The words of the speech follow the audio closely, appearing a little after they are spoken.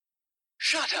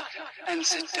Shut up and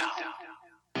sit down.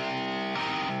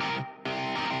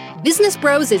 Business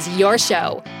Bros is your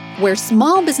show, where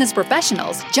small business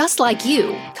professionals just like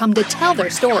you come to tell their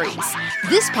stories.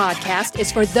 This podcast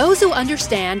is for those who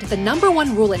understand the number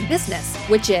one rule in business,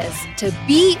 which is to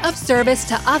be of service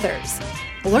to others.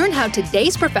 Learn how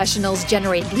today's professionals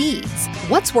generate leads,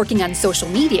 what's working on social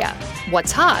media,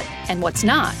 what's hot and what's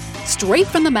not, straight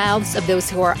from the mouths of those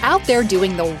who are out there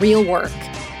doing the real work.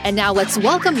 And now let's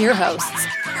welcome your hosts,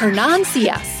 Hernan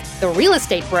Cias, the real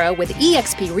estate bro with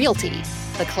eXp Realty,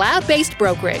 the cloud-based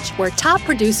brokerage where top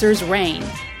producers reign,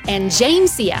 and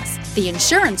James Cias, the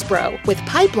insurance bro with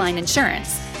Pipeline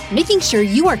Insurance, making sure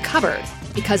you are covered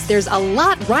because there's a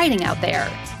lot riding out there.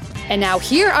 And now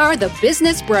here are the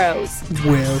Business Bros.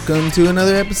 Welcome to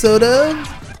another episode of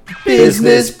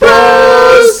Business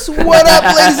Bros. What up,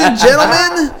 ladies and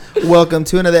gentlemen? Welcome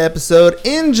to another episode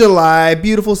in July.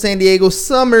 Beautiful San Diego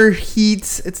summer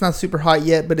heat. It's not super hot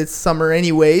yet, but it's summer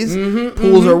anyways.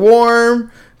 Pools are warm.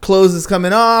 Clothes is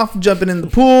coming off. Jumping in the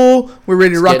pool. We're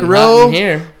ready to rock and roll.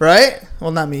 Here. Right?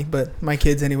 Well, not me, but my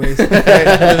kids anyways. Right?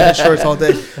 Living in shorts all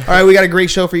day. All right, we got a great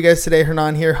show for you guys today.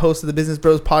 Hernan here, host of the Business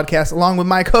Bros podcast, along with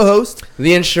my co-host,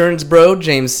 the insurance bro,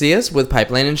 James Cias with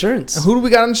Pipeline Insurance. Who do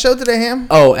we got on the show today, Ham?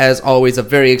 Oh, as always, a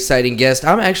very exciting guest.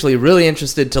 I'm actually really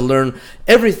interested to learn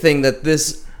everything that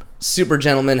this super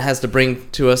gentleman has to bring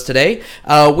to us today.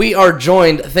 We are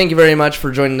joined, thank you very much for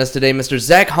joining us today, Mr.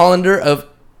 Zach Hollander of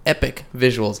Epic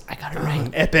Visuals. I got it right.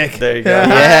 Epic. There you go.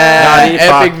 Yeah,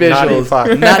 Not Epic Visuals.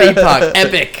 Not Not Epoch.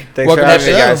 Epic. Thanks Welcome for having to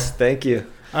me, the show. guys. Thank you.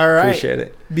 All right. Appreciate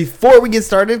it. Before we get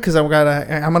started, because I'm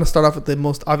gonna start off with the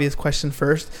most obvious question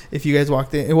first. If you guys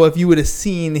walked in, well, if you would have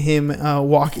seen him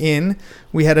walk in,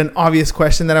 we had an obvious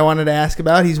question that I wanted to ask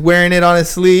about. He's wearing it on his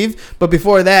sleeve. But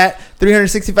before that,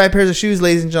 365 pairs of shoes,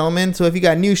 ladies and gentlemen. So if you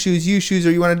got new shoes, used shoes,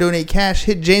 or you want to donate cash,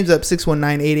 hit James up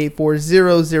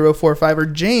 619-884-0045 or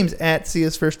James at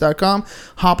ciasfirst.com.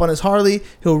 Hop on his Harley.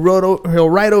 He'll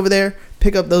ride over there.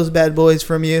 Pick up those bad boys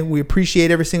from you. We appreciate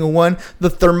every single one. The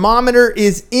thermometer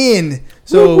is in.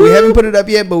 So we haven't put it up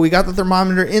yet, but we got the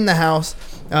thermometer in the house.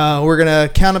 We're going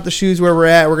to count up the shoes where we're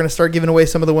at. We're going to start giving away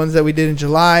some of the ones that we did in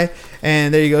July.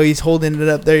 And there you go. He's holding it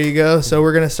up. There you go. So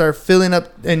we're going to start filling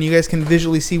up, and you guys can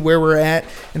visually see where we're at.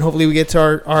 And hopefully we get to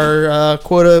our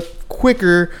quota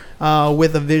quicker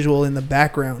with a visual in the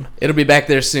background. It'll be back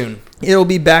there soon. It'll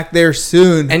be back there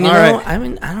soon. And you All know, right. I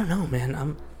mean, I don't know,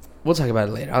 man. We'll talk about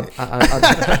it later. So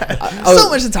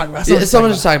much to talk about. So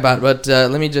much to talk about. But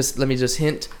let me just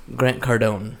hint. Grant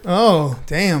Cardone. Oh,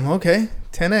 damn. Okay.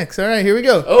 10X. All right, here we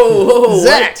go. Oh,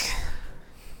 Zach.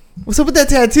 What's up with that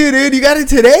tattoo, dude? You got it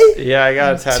today? Yeah, I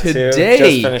got a tattoo. Today.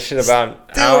 Just finished it about an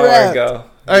Still hour wrapped. ago.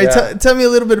 All right, Yeah. tell me a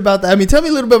little bit about that. I mean, tell me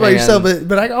a little bit about Hang yourself, on.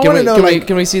 but I want to know,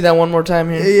 can we see that one more time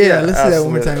here? Yeah, let's see that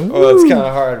one more time. absolutely. Well, it's Woo. kind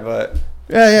of hard, but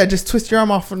Yeah, just twist your arm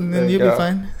off and There then you you'll be go.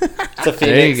 fine. it's a phoenix.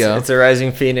 There you go. It's a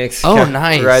rising phoenix. Oh,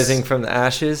 nice. Rising from the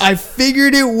ashes. I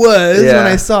figured it was Yeah.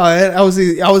 when I saw it. I was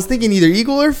thinking either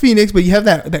eagle or phoenix, but you have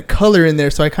that color in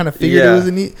there, so I kind of figured it Yeah. was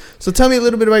a neat. So tell me a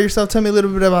little bit about yourself. Tell me a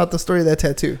little bit about the story of that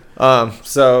tattoo.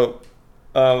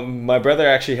 My brother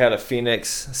actually had a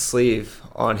phoenix sleeve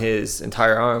on his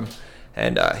entire arm,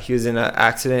 and he was in an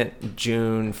accident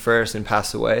June 1st and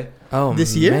passed away. Oh,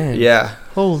 This year? man. Yeah.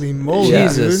 Holy moly, Yeah.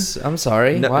 Jesus. I'm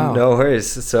sorry. No, Wow. no worries.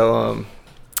 So,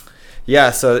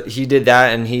 so he did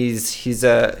that, and he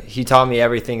taught me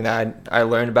everything that I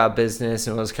learned about business,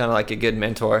 and was kind of like a good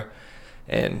mentor.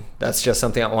 And that's just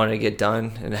something I wanted to get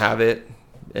done and have it.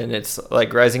 And it's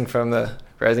like rising from the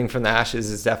ashes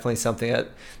is definitely something that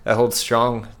holds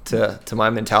strong to my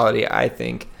mentality, I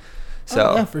think.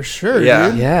 So yeah, for sure. Yeah.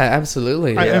 Dude. Yeah,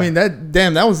 absolutely. I mean I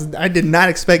did not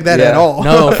expect that Yeah. at all.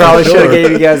 No, I probably for should have sure.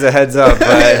 gave you guys a heads up,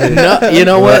 but No, you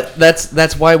know what?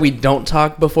 That's why we don't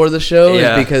talk before the show,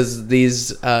 Yeah. is because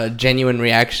these genuine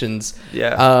reactions.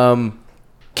 yeah.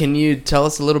 Can you tell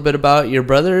us a little bit about your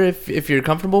brother, if you're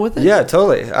comfortable with it? Yeah,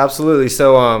 totally. Absolutely.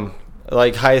 So,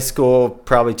 like high school,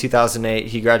 probably 2008.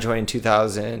 He graduated in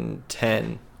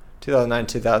 2009,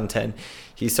 2010.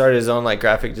 He started his own like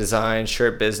graphic design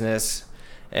shirt business,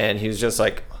 and he was just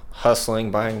like hustling,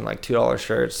 buying like $2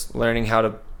 shirts, learning how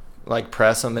to like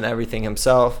press them and everything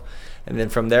himself. And then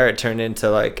from there, it turned into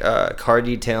like car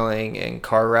detailing and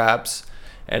car wraps.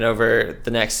 And over the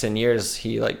next 10 years,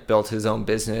 he like built his own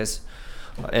business.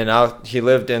 And he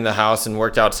lived in the house and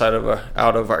worked out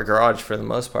of our garage for the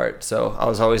most part. So I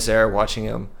was always there watching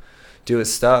him do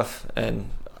his stuff, and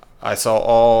I saw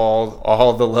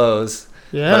all the lows.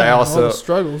 Yeah, but I all also the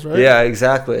struggles, right? Yeah,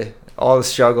 exactly. All the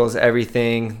struggles,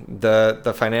 everything,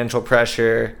 the financial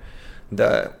pressure,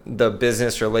 the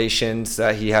business relations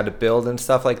that he had to build and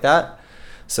stuff like that.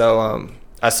 So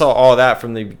I saw all that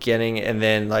from the beginning, and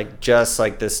then like just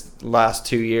like this last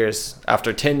 2 years,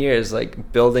 after 10 years,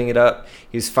 like building it up,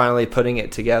 he's finally putting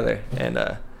it together.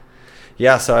 And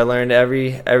yeah, so I learned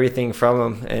everything from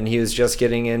him, and he was just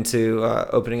getting into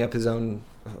opening up his own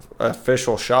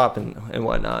official shop and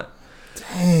whatnot.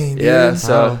 Dang, dude. Yeah,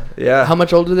 so Wow. yeah. How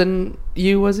much older than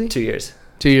you was he? 2 years.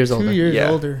 2 years older. 2 years Yeah.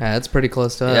 older. Yeah, that's pretty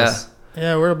close to Yeah. us.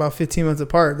 Yeah, we're about 15 months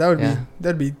apart. Yeah.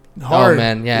 That'd be hard. Oh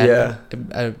man, yeah.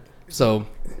 Yeah. So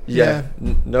Yeah.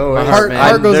 No My worries. heart, man.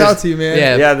 Heart goes There's- out to you, man.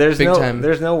 Yeah. Yeah, there's big no time.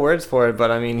 there's no words for it,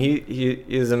 but I mean he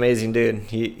is an amazing dude.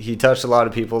 He touched a lot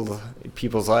of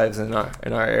people's lives in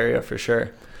our area for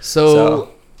sure. So,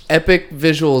 Epic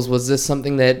Visuals, was this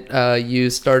something that you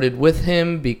started with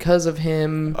him, because of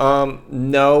him?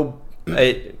 No,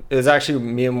 it was actually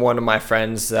me and one of my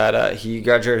friends that he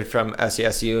graduated from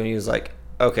SESU, and he was like,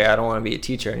 okay, I don't want to be a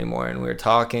teacher anymore. And we were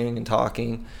talking, and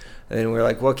then we were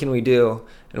like, what can we do?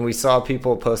 And we saw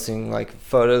people posting like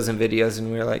photos and videos,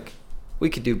 and we were like, we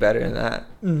could do better than that.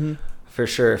 Mm-hmm. For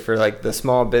sure, for like the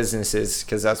small businesses,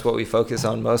 because that's what we focus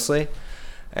on mostly.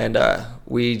 And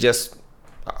we just,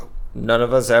 none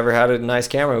of us ever had a nice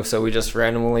camera, so we just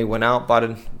randomly went out,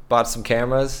 bought some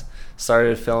cameras,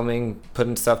 started filming,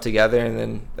 putting stuff together, and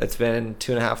then it's been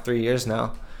 2.5, 3 years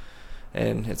now.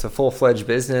 And it's a full-fledged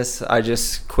business. I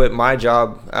just quit my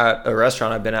job at a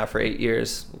restaurant I've been at for 8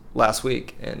 years last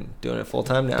week, and doing it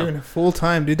full-time now. Doing it full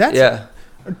time, dude. That's Yeah.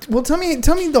 Well, tell me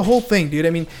the whole thing, dude. I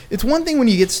mean, it's one thing when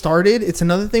you get started. It's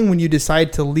another thing when you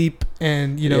decide to leap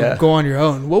and Yeah. go on your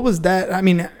own. What was that? I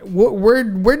mean, where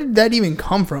did that even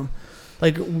come from?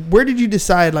 Like, where did you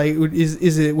decide? Like,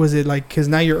 was it like because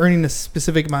now you're earning a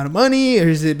specific amount of money, or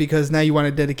is it because now you want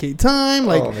to dedicate time?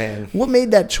 Like, Oh man. what made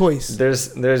that choice?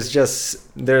 There's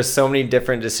so many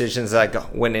different decisions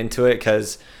that went into it,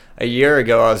 because a year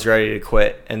ago I was ready to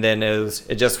quit, and then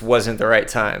it just wasn't the right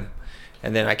time.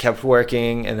 And then I kept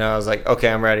working, and I was like, okay,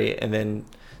 I'm ready. And then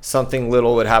something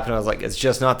little would happen. I was like, it's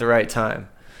just not the right time.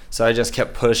 So I just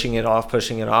kept pushing it off.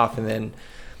 And then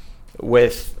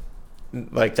with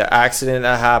like the accident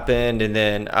that happened, and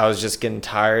then I was just getting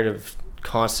tired of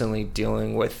constantly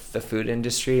dealing with the food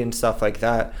industry and stuff like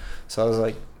that. So I was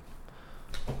like,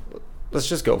 let's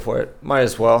just go for it. Might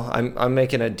as well. I'm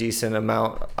making a decent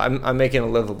amount. I'm making a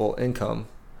livable income.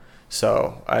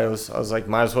 So I was like,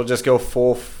 might as well just go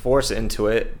full force into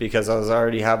it, because I was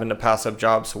already having to pass up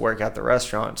jobs to work at the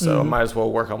restaurant. So I might as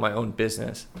well work on my own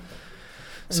business.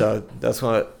 So that's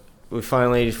what we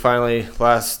finally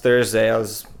last Thursday I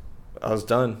was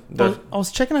done. I was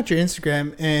checking out your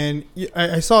Instagram, and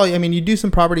I saw. I mean, you do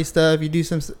some property stuff. You do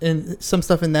some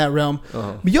stuff in that realm,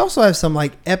 but you also have some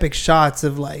like epic shots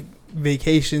of like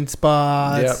vacation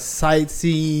spots, Yep.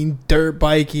 sightseeing, dirt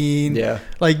biking. Yeah.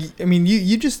 Like, I mean,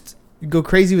 you just go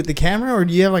crazy with the camera, or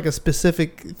do you have like a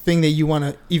specific thing that you want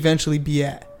to eventually be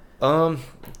at?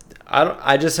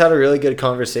 I just had a really good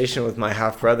conversation with my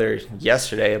half brother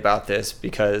yesterday about this,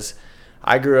 because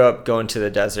I grew up going to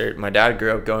the desert. My dad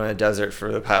grew up going to the desert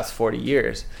for the past 40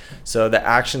 years. So the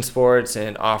action sports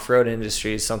and off-road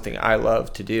industry is something I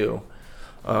love to do.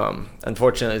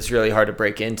 Unfortunately, it's really hard to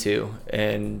break into,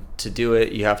 and to do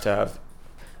it, you have to have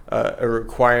a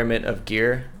requirement of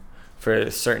gear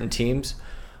for certain teams.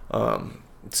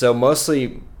 So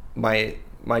mostly my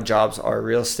jobs are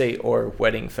real estate or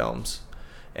wedding films.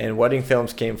 And wedding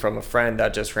films came from a friend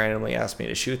that just randomly asked me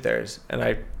to shoot theirs.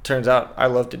 And turns out I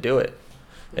love to do it.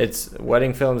 It's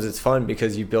wedding films. It's fun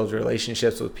because you build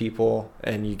relationships with people,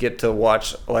 and you get to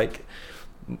watch, like,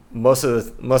 most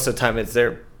of the time it's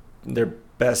their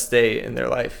best day in their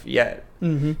life yet.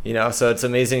 Mm-hmm. So it's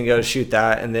amazing to go shoot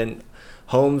that. And then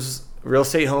real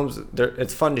estate homes,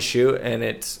 it's fun to shoot, and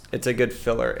it's a good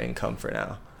filler income for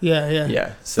now. Yeah.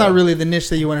 It's So not really the niche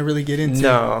that you want to really get into.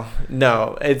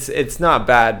 No, it's not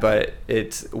bad, but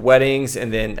it's weddings,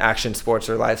 and then action sports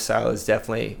or lifestyle is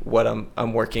definitely what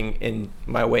I'm working in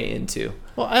my way into.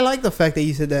 Well, I like the fact that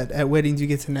you said that at weddings you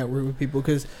get to network with people,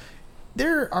 because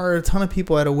there are a ton of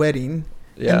people at a wedding,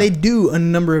 and they do a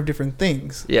number of different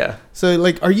things. Yeah. So,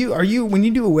 like, are you when you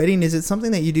do a wedding, is it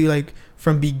something that you do like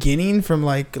from beginning, from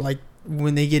like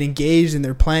when they get engaged and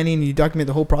they're planning, and you document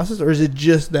the whole process, or is it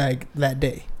just like that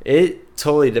day? It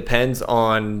totally depends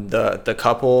on the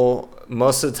couple.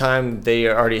 Most of the time they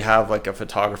already have like a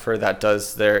photographer that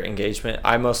does their engagement.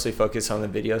 I mostly focus on the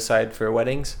video side for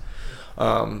weddings.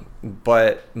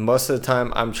 But most of the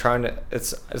time I'm trying to,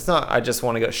 it's not, I just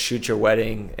want to go shoot your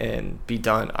wedding and be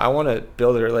done. I want to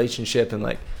build a relationship and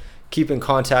like keep in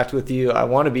contact with you. I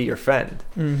want to be your friend.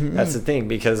 Mm-hmm. That's the thing,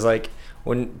 because like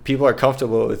when people are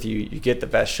comfortable with you, you get the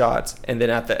best shots. And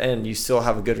then at the end, you still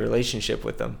have a good relationship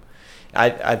with them.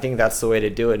 I think that's the way to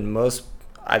do it. And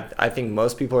I think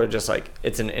most people are just like,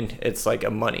 it's like a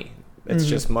money. It's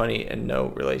just money and no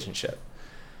relationship.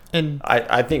 And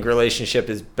I think relationship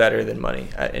is better than money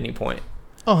at any point.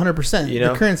 100%. You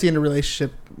know? The currency in a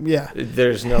relationship,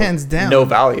 There's no hands down, no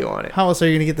value on it. How else are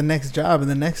you going to get the next job and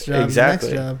the next job Exactly.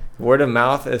 and the next job? Word of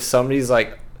mouth, if somebody's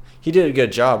like, he did a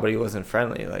good job, but he wasn't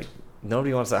friendly, like,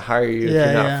 nobody wants to hire you if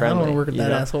you're not friendly. I don't want to work with you that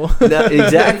know? asshole. No,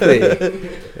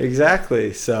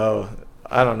 exactly. So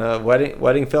I don't know.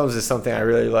 Wedding films is something I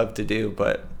really love to do,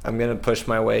 but I'm gonna push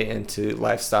my way into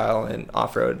lifestyle and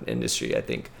off-road industry, I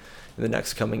think, in the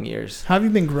next coming years. How have you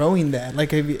been growing that?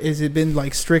 Like, has it been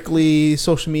like strictly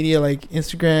social media, like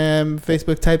Instagram,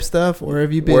 Facebook type stuff, or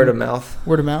have you been Word of mouth?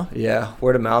 Word of mouth. Yeah,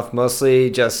 word of mouth.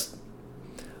 Mostly just.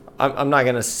 I'm not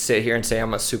gonna sit here and say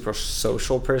I'm a super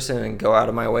social person and go out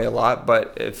of my way a lot,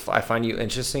 but if I find you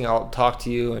interesting, I'll talk to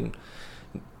you and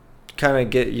kind of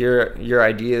get your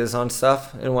ideas on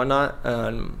stuff and whatnot.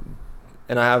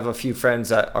 And I have a few friends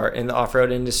that are in the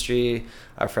off-road industry.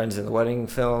 I have friends in the wedding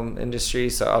film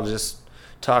industry, so I'll just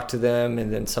talk to them,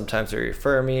 and then sometimes they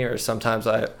refer me, or sometimes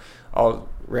I'll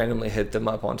randomly hit them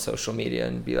up on social media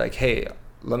and be like, hey,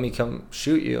 let me come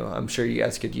shoot you. I'm sure you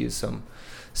guys could use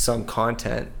some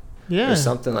content. Yeah. Or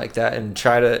something like that, and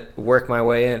try to work my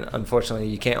way in. Unfortunately,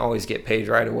 you can't always get paid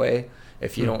right away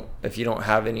if you don't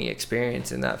have any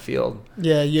experience in that field.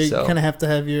 Yeah, you So, kind of have to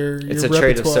have your it's a repertoire.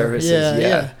 trade of services.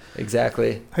 Yeah.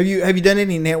 Exactly. Have you done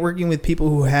any networking with people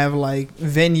who have like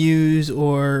venues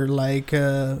or like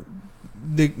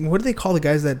what do they call the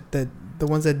guys that the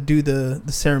ones that do the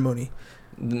ceremony?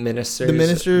 The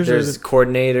ministers. There's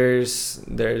coordinators,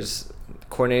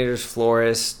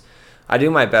 florists. I do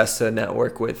my best to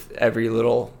network with every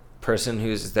little person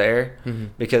who's there,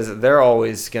 because they're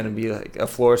always going to be like, a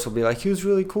florist will be like, he was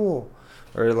really cool.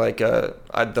 Or like the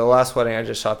last wedding I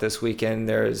just shot this weekend,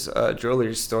 there's a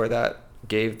jewelry store that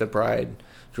gave the bride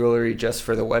jewelry just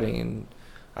for the wedding. And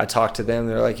I talked to them.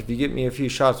 They're like, if you get me a few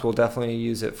shots, we'll definitely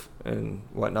use it and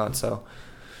whatnot. So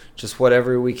just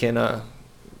whatever we can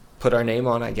put our name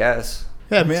on, I guess.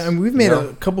 Yeah, man, and we've made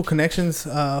a couple connections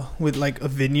with like a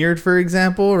vineyard, for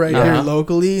example, right here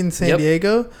locally in San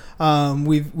Diego.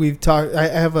 We've talked. I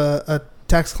have a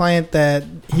tax client that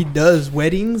he does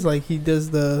weddings, like he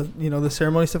does the the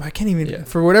ceremony stuff. I can't even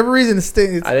for whatever reason. I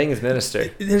think it's minister.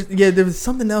 There was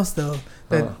something else though.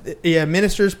 That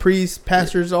ministers, priests,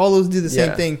 pastors, all those do the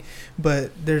same thing,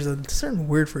 but there's a certain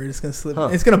word for it. It's gonna slip.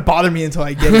 It's gonna bother me until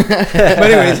I get it.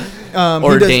 But anyways,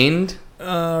 ordained.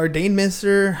 Ordained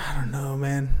minister. I don't know,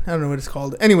 man. I don't know what it's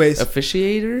called. Anyways,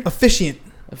 officiant.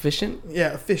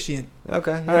 Yeah, officiant.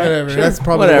 Okay. Whatever. Sure. That's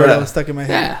probably the word that was stuck in my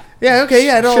head. Yeah. Okay.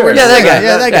 Yeah. Don't sure. worry. Yeah, that guy.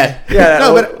 Yeah, that guy. Yeah.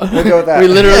 No, we'll go with that. We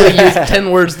literally used 10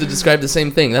 words to describe the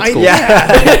same thing. That's cool. Yeah.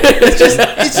 It's just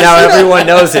now everyone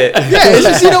knows it. Yeah.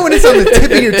 It's just when it's on the tip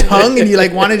of your tongue and you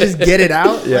like want to just get it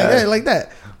out. Yeah. Like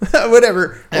that.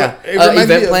 Whatever. Yeah. It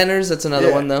Event planners. That's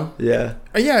another one though. Yeah.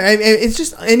 Yeah, it's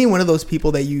just any one of those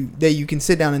people that you can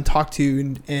sit down and talk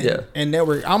to and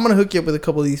network. I'm gonna hook you up with a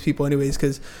couple of these people anyways,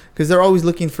 because they're always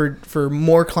looking for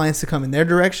more clients to come in their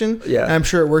direction. Yeah, and I'm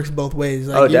sure it works both ways.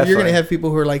 Like you're gonna have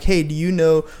people who are like, hey, do you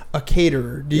know a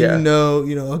caterer? Do you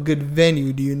know a good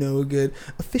venue? Do you know a good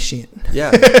officiant?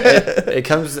 Yeah, it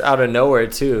comes out of nowhere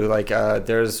too. Like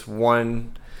there's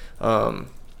one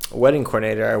wedding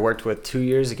coordinator I worked with 2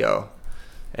 years ago.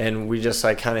 And we just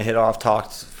like kind of hit off,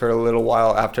 talked for a little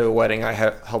while after the wedding. I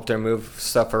helped her move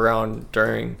stuff around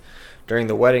during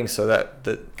the wedding so that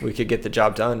we could get the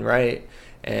job done right.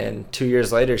 And 2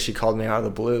 years later, she called me out of the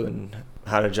blue and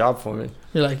had a job for me.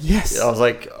 You're like, yes. I was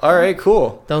like, all right,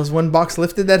 cool. That was one box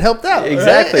lifted that helped out.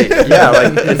 Exactly. Right? Yeah,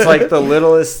 like it's like the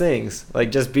littlest things.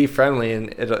 Like just be friendly,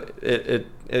 and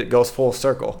it goes full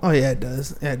circle. Oh yeah, it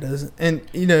does. Yeah, it does. And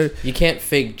you can't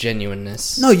fake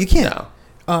genuineness. No, you can't. No.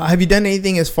 Have you done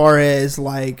anything as far as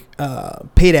like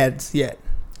paid ads yet?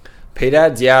 Paid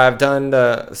ads, yeah. I've done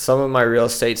some of my real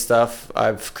estate stuff.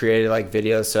 I've created like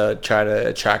videos to try to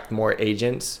attract more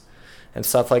agents and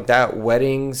stuff like that.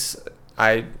 Weddings,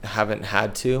 I haven't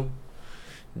had to,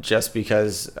 just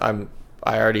because I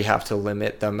already have to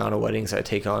limit the amount of weddings I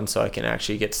take on so I can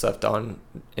actually get stuff done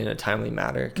in a timely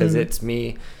manner. Because it's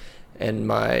me and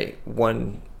my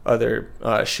one other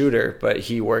shooter, but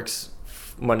he works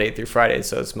Monday through Friday,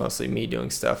 so it's mostly me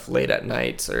doing stuff late at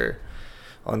nights or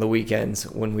on the weekends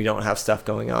when we don't have stuff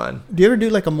going on. Do you ever do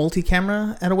like a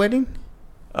multi-camera at a wedding?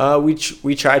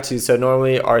 We try to. So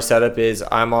normally our setup is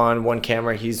I'm on one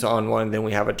camera, he's on one, then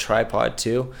we have a tripod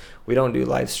too. We don't do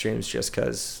live streams just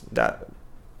because that.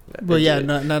 Well,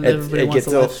 not everybody wants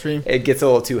to live stream. It gets a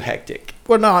little too hectic.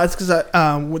 Well, no, it's because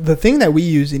the thing that we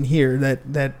use in here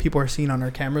that people are seeing on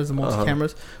our cameras, the multi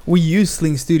cameras, we use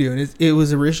Sling Studio, and it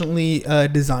was originally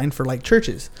designed for like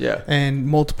churches, and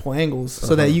multiple angles,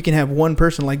 so that you can have one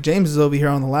person, like James is over here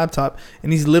on the laptop,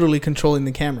 and he's literally controlling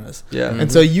the cameras,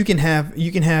 and so you can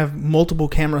have multiple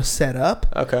cameras set up,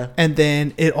 and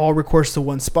then it all records to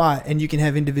one spot, and you can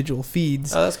have individual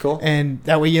feeds. Oh, that's cool. And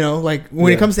that way, like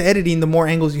when it comes to editing, the more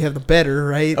angles you have, the better,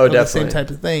 right? Oh, definitely. The same type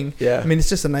of thing. Yeah. I mean, it's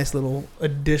just a nice little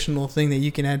additional thing that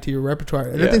you can add to your repertoire.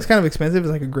 That thing's kind of expensive.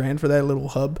 It's like $1,000 for that little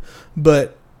hub,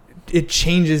 but it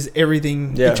changes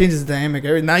everything. It changes the dynamic.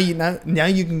 Now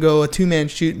you can go a 2-man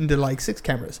shoot into like 6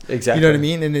 cameras. Exactly. You know what I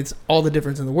mean? And it's all the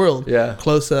difference in the world. Yeah.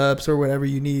 Close-ups or whatever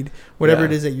you need, whatever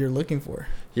it is that you're looking for.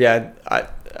 Yeah,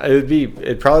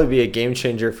 it'd probably be a game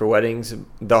changer for weddings.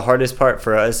 The hardest part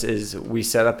for us is we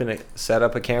set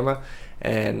up a camera,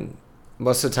 and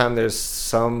most of the time there's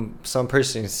some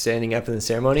person standing up in the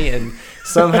ceremony, and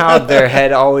somehow their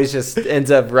head always just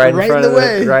ends up right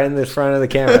in the front of the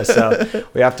camera. So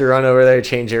we have to run over there,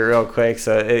 change it real quick.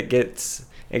 So it gets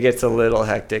a little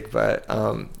hectic. But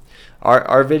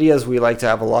our videos, we like to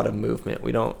have a lot of movement.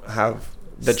 We don't have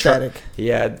the static.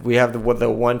 We have the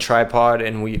one tripod,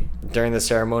 and during the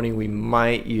ceremony we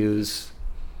might use,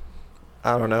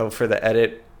 I don't know, for the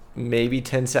edit, maybe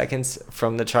 10 seconds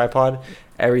from the tripod.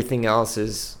 Everything else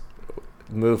is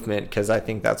movement, because I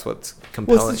think that's what's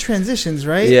compelling. Well, it's the transitions,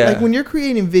 right? Yeah. Like when you're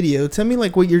creating video, tell me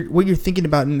like what you're thinking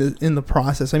about in the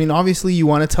process. I mean, obviously you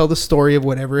want to tell the story of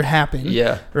whatever happened.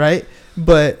 Yeah. Right.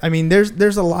 But I mean,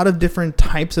 there's a lot of different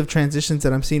types of transitions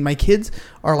that I'm seeing. My kids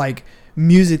are like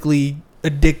musically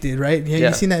addicted, right? Have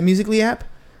you seen that Musically app?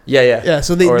 Yeah.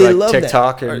 So they like love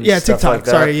TikTok that. and TikTok. stuff like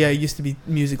that. Sorry, it used to be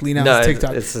Musically, now it's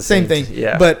TikTok. It's the same thing.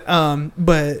 Yeah. But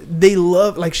they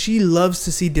love, like, she loves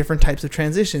to see different types of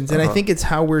transitions, and I think it's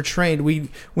how we're trained.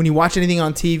 When you watch anything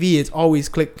on TV, it's always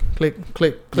click, click,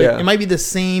 click, click. Yeah. It might be the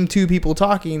same 2 people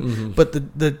talking, but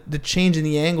the change in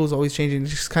the angle is always changing. It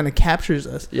just kind of captures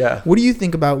us. Yeah. What do you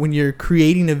think about when you're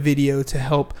creating a video to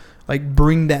help like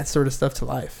bring that sort of stuff to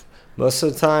life? Most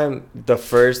of the time,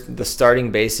 the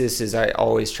starting basis is I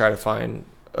always try to find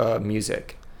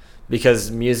music,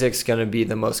 because music's going to be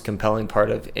the most compelling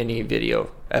part of any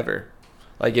video ever.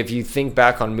 Like if you think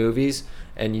back on movies,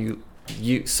 and you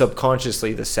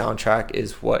subconsciously, the soundtrack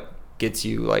is what gets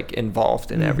you like involved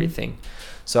in everything.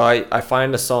 So I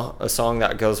find a song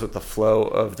that goes with the flow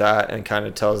of that and kind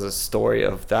of tells a story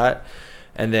of that.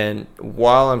 And then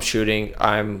while I'm shooting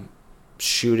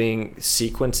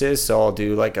sequences, so I'll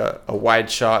do like a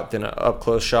wide shot, then an up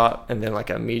close shot, and then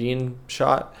like a medium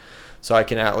shot, so I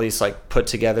can at least like put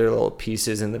together little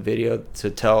pieces in the video to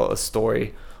tell a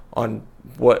story on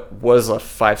what was a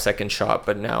 5-second shot,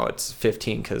 but now it's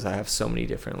 15 because I have so many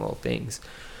different little things.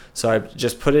 So I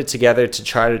just put it together to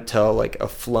try to tell like a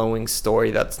flowing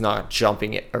story that's not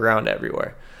jumping around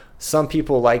everywhere. Some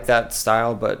people like that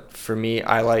style, but for me,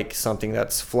 I like something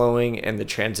that's flowing, and the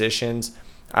transitions,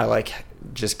 I like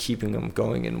just keeping them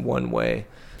going in one way.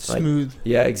 Smooth. Like,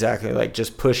 yeah, exactly. Like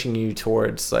just pushing you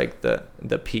towards like the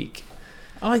peak.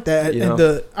 I like that. You And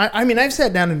know? I mean, I've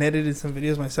sat down and edited some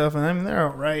videos myself, and I mean, they're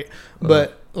all right.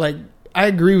 But like, I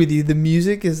agree with you. The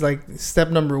music is like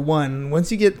step number 1.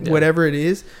 Once you get whatever it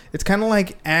is, it's kind of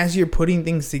like as you're putting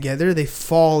things together, they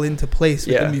fall into place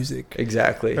with the music.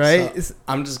 Exactly. Right? So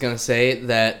I'm just going to say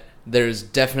that there's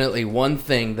definitely one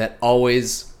thing that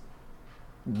always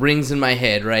rings in my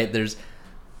head, right? There's,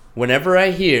 whenever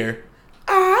I hear,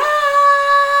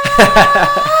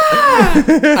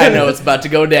 I know it's about to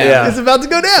go down. Yeah. It's about to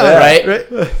go down.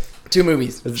 Right? 2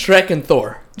 movies, Shrek and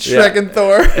Thor. Shrek and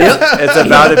Thor.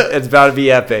 It's about to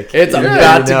be epic. It's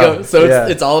about to go. So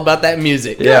it's all about that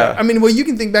music. Yeah. I mean, well, you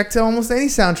can think back to almost any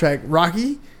soundtrack.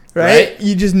 Rocky, right?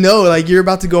 You just know, like, you're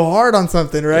about to go hard on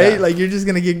something, right? Yeah. Like, you're just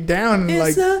going to get down. And,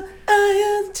 like,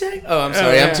 Oh, I'm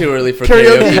sorry. I'm too early for karaoke.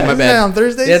 karaoke. My Isn't bad. that on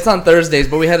Thursdays? Yeah, it's on Thursdays,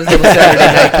 but we had this little Saturday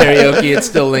night karaoke. It's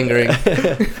still lingering.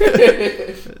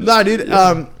 Nah, dude.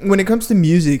 When it comes to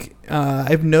music,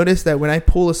 I've noticed that when I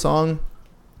pull a song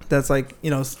that's like, you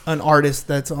know, an artist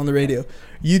that's on the radio,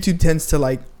 YouTube tends to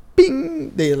like,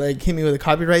 bing, they like hit me with a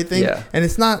copyright thing. Yeah. And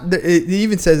it's not, it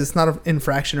even says it's not an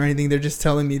infraction or anything. They're just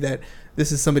telling me that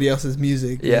this is somebody else's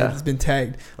music. Yeah. It's been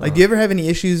tagged. Like, do you ever have any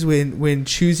issues when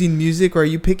choosing music, or are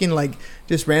you picking like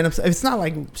just random stuff? It's not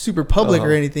like super public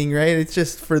or anything, right? It's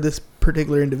just for this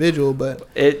particular individual, but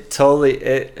it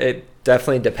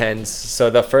definitely depends. So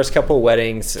the first couple of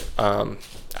weddings,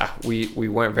 we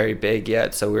weren't very big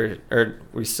yet, so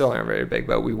we still aren't very big,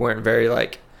 but we weren't very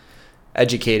like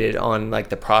educated on like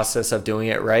the process of doing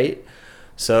it right.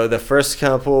 So the first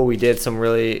couple, we found some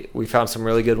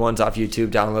really good ones off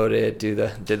YouTube, downloaded it,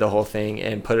 did the whole thing,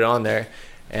 and put it on there.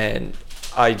 And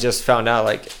I just found out,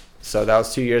 like, so that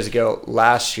was 2 years ago.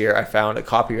 Last year, I found a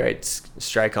copyright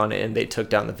strike on it, and they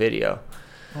took down the video.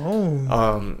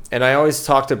 Oh. And I always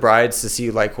talk to brides to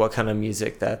see like what kind of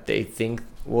music that they think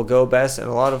will go best, and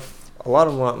a lot of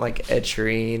them want like Ed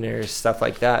Sheeran or stuff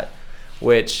like that.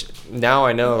 Which now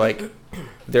I know, like,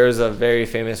 there's a very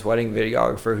famous wedding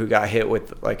videographer who got hit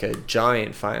with like a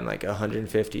giant fine, like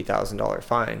 $150,000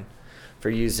 fine for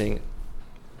using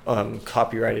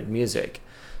copyrighted music.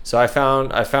 So I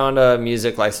found a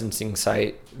music licensing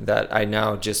site that I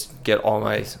now just get all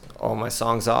my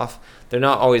songs off. They're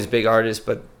not always big artists,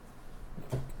 but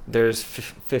there's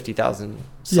 50,000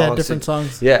 songs. Yeah, different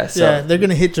songs. Yeah, so, yeah, they're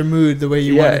gonna hit your mood the way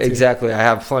you want it to. Yeah, exactly. I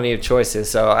have plenty of choices,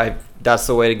 so that's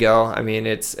the way to go. I mean,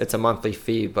 it's a monthly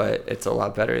fee, but it's a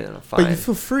lot better than a fine. But you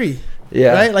feel free.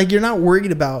 Yeah. Right? Like, you're not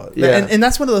worried about. Yeah. And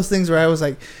that's one of those things where I was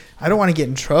like, I don't want to get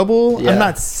in trouble. Yeah. I'm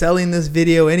not selling this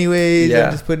video anyways. Yeah.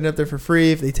 I'm just putting it up there for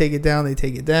free. If they take it down, they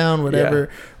take it down, whatever.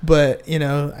 Yeah. But,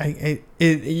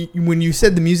 when you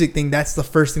said the music thing, that's the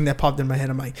first thing that popped in my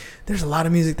head. I'm like, there's a lot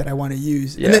of music that I want to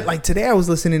use. Yeah. And then, like, today I was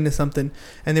listening to something,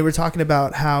 and they were talking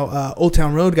about how Old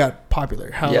Town Road got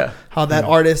popular. How that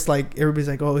artist, like, everybody's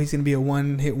like, oh, he's going to be a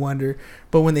one-hit wonder.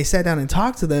 But when they sat down and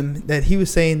talked to them, that he was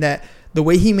saying that the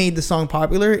way he made the song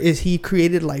popular is he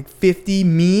created like 50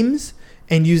 memes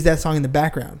and used that song in the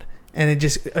background, and it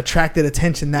just attracted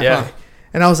attention that way.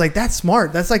 And I was like, that's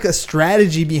smart. That's like a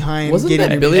strategy behind. Wasn't getting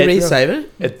that Billy Ray Cyrus?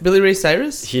 Billy Ray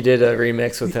Cyrus? He did a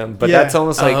remix with him, but Yeah. that's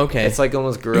almost like okay. It's like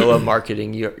almost guerrilla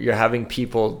marketing. You're having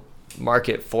people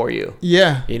market for you.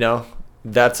 Yeah. You know,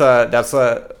 that's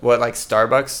what like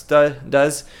Starbucks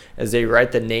does is they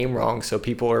write the name wrong, so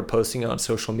people are posting on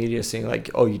social media saying like,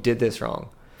 oh, you did this wrong.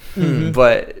 Mhm.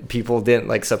 But people didn't,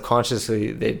 like,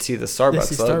 subconsciously they'd see the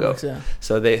Starbucks see logo. Starbucks, yeah.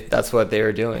 So that's what they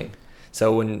were doing.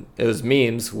 So when it was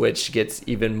memes, which gets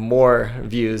even more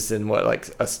views than what like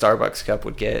a Starbucks cup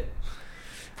would get,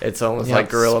 it's almost like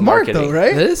guerrilla Smart marketing. though,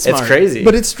 right? That is smart. It's crazy.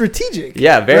 But it's strategic.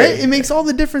 Yeah, very. Right? It makes all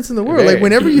the difference in the world. Very. Like,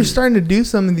 whenever you're starting to do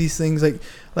some of these things,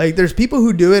 like there's people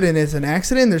who do it and it's an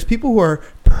accident. There's people who are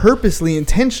purposely,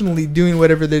 intentionally doing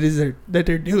whatever that is that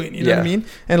they're doing. You know what I mean?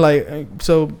 And like,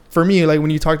 so for me, like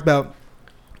when you talked about,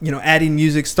 adding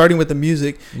music, starting with the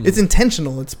music, it's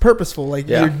intentional. It's purposeful. Like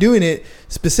you're doing it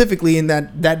specifically in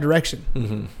that direction.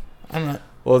 Mm-hmm. I'm not.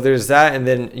 Well, there's that, and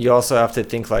then you also have to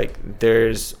think like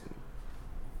there's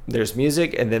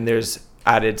music, and then there's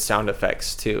added sound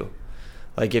effects too.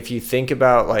 Like if you think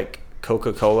about like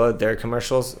Coca-Cola, their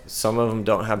commercials, some of them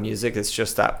don't have music. It's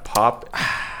just that pop.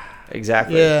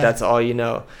 Exactly. Yeah. That's all you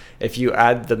know. If you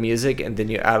add the music and then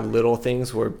you add little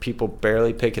things where people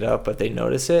barely pick it up, but they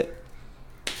notice it,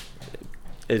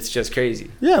 it's just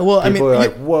crazy. Yeah, well, People are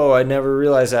like, whoa, I never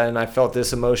realized that, and I felt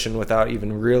this emotion without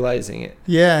even realizing it.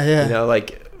 Yeah. You know,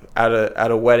 like at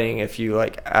a wedding, if you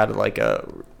like add like a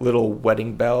little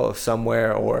wedding bell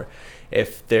somewhere, or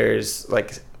if there's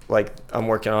like I'm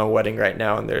working on a wedding right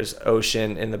now and there's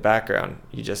ocean in the background,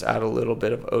 you just add a little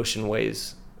bit of ocean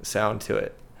waves sound to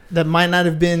it. That might not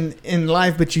have been in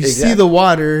live, but you see the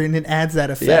water and it adds that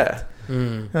effect.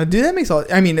 Yeah. Dude, that makes all.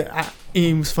 I mean,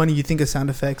 it was funny. You think of sound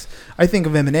effects. I think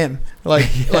of Eminem. Like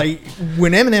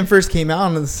when Eminem first came out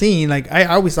on the scene, like I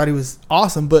always thought he was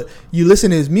awesome. But you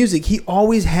listen to his music, he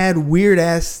always had weird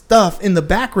ass stuff in the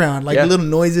background, like little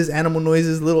noises, animal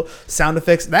noises, little sound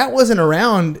effects. That wasn't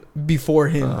around before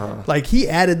him. Like he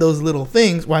added those little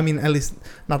things. Well, I mean, at least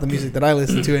not the music that I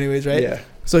listen to, anyways, right? Yeah.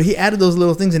 So he added those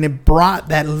little things, and it brought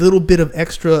that little bit of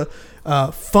extra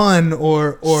fun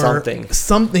or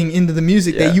something into the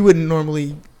music that you wouldn't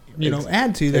normally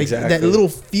add to, like that little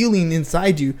feeling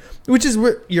inside you, which is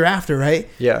what you're after, right?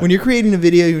 When you're creating a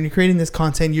video, when you're creating this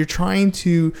content, you're trying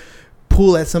to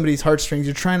pull at somebody's heartstrings.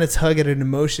 You're trying to tug at an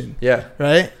emotion.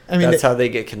 Right. I mean, that's how they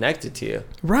get connected to you.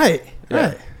 Right.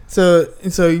 So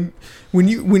when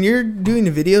you're doing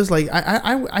the videos, like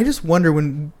I just wonder,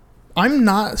 when I'm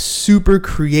not super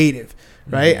creative,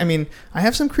 right? I mean, I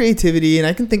have some creativity and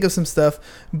I can think of some stuff,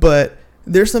 but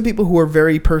there's some people who are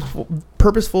very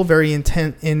purposeful, very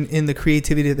intent in the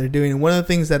creativity that they're doing. And one of the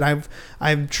things that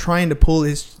I'm trying to pull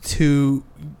is to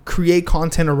create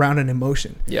content around an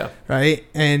emotion. Yeah. Right.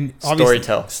 And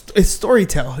storytell. It's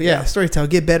storytell. Yeah. Storytell.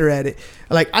 Get better at it.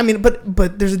 Like, I mean,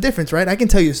 but there's a difference, right? I can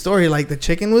tell you a story. Like the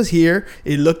chicken was here.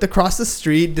 It looked across the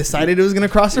street, decided it was going to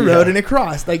cross the road, and it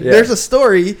crossed. Like there's a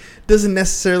story, doesn't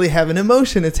necessarily have an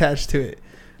emotion attached to it.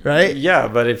 Right. Yeah.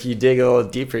 But if you dig a little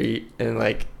deeper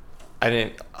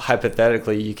and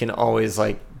hypothetically, you can always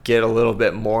like get a little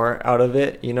bit more out of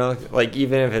it, you know, like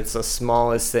even if it's the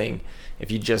smallest thing,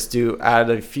 if you just add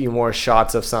a few more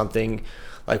shots of something,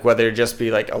 like whether it just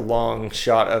be like a long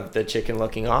shot of the chicken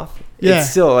looking off,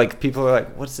 it's still like people are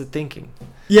like, what's it thinking?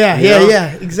 Yeah, you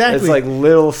know? Exactly. It's like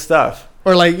little stuff.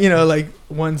 Or like, you know, like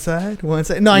one side. No, I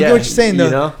get what you're saying though.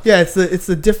 You know? Yeah, it's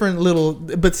the different little.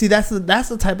 But see, that's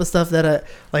the type of stuff that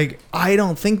I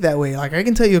don't think that way. Like I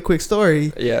can tell you a quick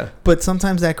story. Yeah. But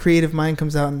sometimes that creative mind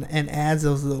comes out and adds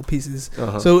those little pieces.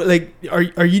 Uh-huh. So like, are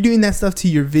you doing that stuff to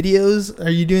your videos?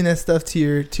 Are you doing that stuff to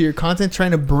your content,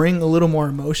 trying to bring a little more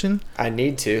emotion? I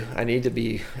need to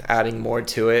be adding more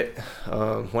to it.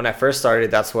 When I first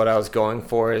started, that's what I was going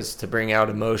for, is to bring out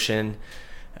emotion.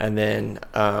 And then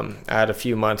I had a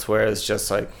few months where it was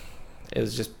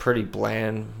just pretty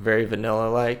bland, very vanilla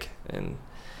like, and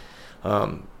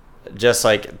just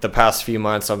like the past few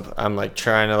months, I'm like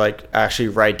trying to like actually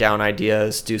write down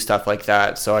ideas, do stuff like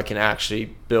that, so I can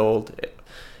actually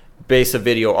base a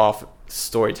video off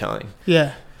storytelling.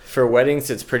 Yeah. For weddings,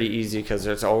 it's pretty easy because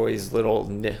there's always little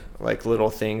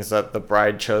things that the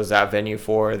bride chose that venue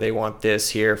for. They want this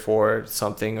here for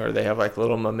something, or they have like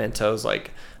little mementos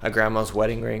like a grandma's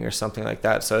wedding ring or something like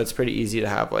that. So it's pretty easy to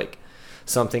have like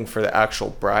something for the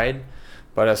actual bride.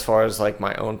 But as far as like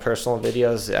my own personal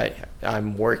videos,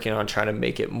 I'm working on trying to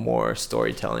make it more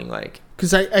storytelling like.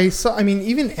 Because I saw, I mean,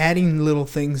 even adding little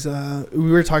things,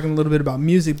 we were talking a little bit about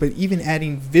music, but even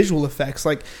adding visual effects.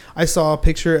 Like I saw a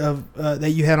picture of that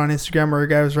you had on Instagram where a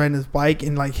guy was riding his bike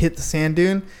and like hit the sand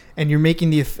dune, and you're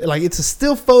making like it's a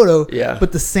still photo,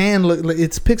 but the sand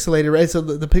it's pixelated, right? So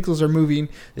the pixels are moving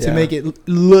to make it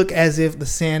look as if the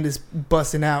sand is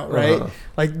busting out, right?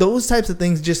 Like those types of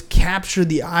things just capture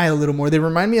the eye a little more. They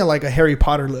remind me of like a Harry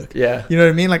Potter look. Yeah, you know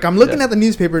what I mean? Like I'm looking at the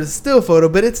newspaper, it's a still photo,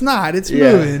 but it's not. It's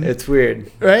moving. It's weird.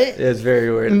 Right? It's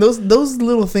very weird. And those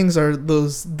little things are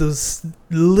those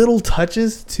little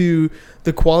touches to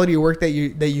the quality of work that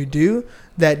you do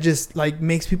that just like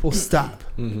makes people stop.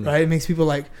 Right? It makes people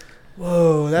like,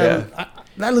 whoa,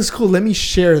 that looks cool. Let me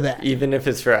share that. Even if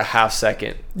it's for a half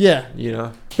second. Yeah. You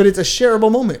know? But it's a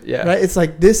shareable moment. Yeah. Right? It's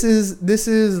like this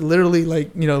is literally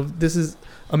like, you know, this is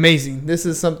amazing. This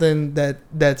is something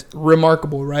that's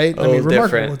remarkable, right? I mean, remarkable.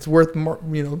 Different. It's worth more,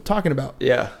 you know, talking about.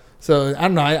 Yeah. So I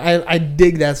don't know. I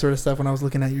dig that sort of stuff when I was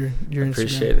looking at your Instagram.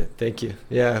 Appreciate it. Thank you.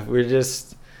 Yeah, we're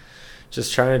just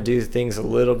trying to do things a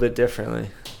little bit differently.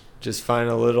 Just find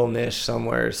a little niche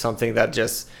somewhere, something that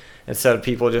just, instead of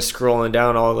people just scrolling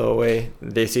down all the way,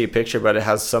 they see a picture but it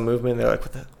has some movement. They're like,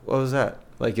 what was that?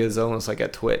 Like it was almost like a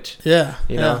twitch. Yeah.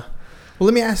 You know. Well,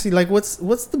 let me ask you, like, what's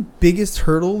the biggest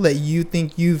hurdle that you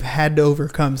think you've had to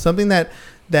overcome? Something that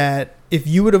if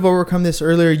you would have overcome this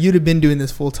earlier, you'd have been doing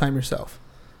this full time yourself.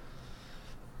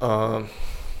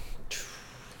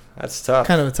 That's tough.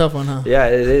 Kind of a tough one, huh? Yeah,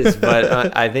 it is.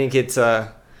 But I think it's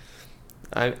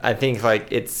I think like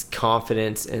it's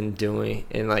confidence in doing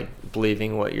and like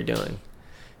believing what you're doing.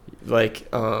 Like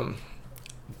I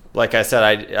said,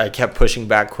 I kept pushing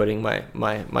back quitting my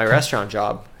restaurant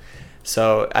job.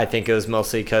 So I think it was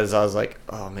mostly because I was like,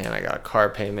 oh man, I got a car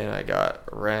payment, I got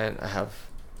rent, I have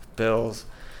bills,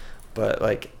 but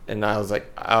like, and I was like,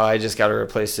 oh, I just got to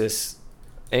replace this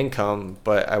income,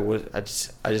 but I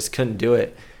just couldn't do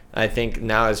it. I think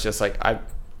now it's just like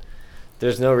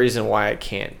there's no reason why I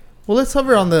can't. Well, let's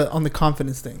hover on the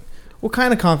confidence thing. What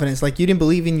kind of confidence? Like you didn't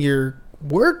believe in your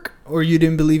work, or you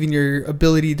didn't believe in your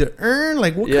ability to earn?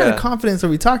 Like what kind of confidence are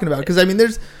we talking about? Because I mean,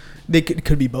 they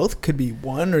could be both, could be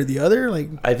one or the other. Like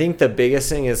I think the biggest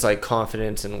thing is like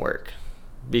confidence in work,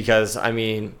 because I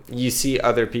mean you see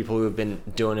other people who've been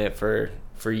doing it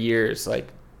for years, like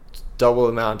double the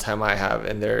amount of time I have,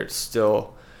 and they're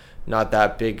still not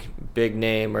that big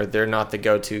name, or they're not the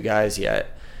go-to guys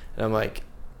yet. And I'm like,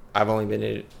 I've only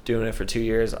been doing it for 2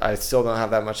 years. I still don't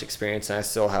have that much experience, and I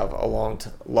still have a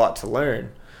lot to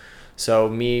learn. So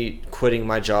me quitting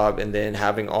my job and then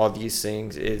having all these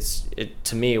things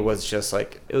to me was just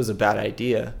like, it was a bad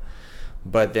idea.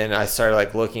 But then I started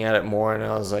like looking at it more, and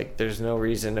I was like, there's no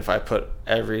reason if I put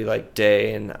every like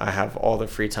day and I have all the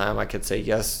free time, I could say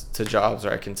yes to jobs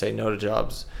or I can say no to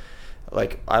jobs.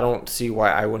 Like I don't see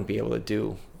why I wouldn't be able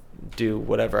to do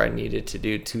whatever I needed to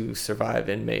do to survive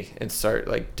and start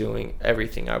like doing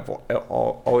everything I've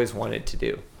always wanted to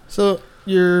do. So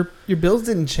your bills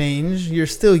didn't change. You're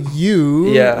still you.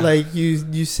 Yeah. Like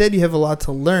you said, you have a lot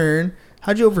to learn.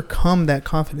 How'd you overcome that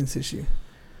confidence issue?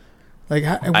 Like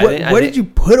what did you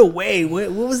put away?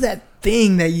 What was that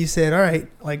thing that you said, all right,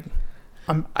 like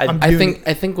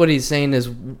I think what he's saying is,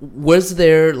 was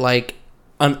there like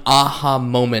an aha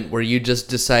moment where you just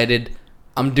decided,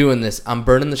 I'm doing this, I'm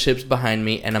burning the ships behind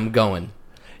me, and I'm going?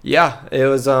 Yeah, it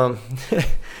was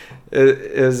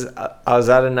It was, I was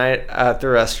at a night at the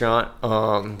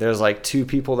restaurant. There's like 2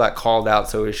 people that called out,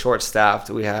 so we were short staffed.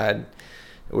 We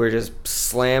were just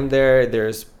slammed there.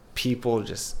 There's people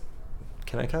just,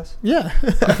 can I cuss? Yeah.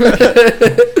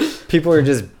 People were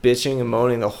just bitching and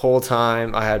moaning the whole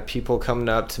time. I had people coming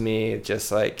up to me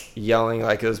just like yelling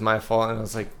like it was my fault, and I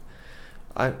was like,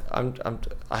 I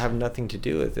have nothing to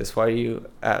do with this. Why are you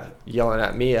yelling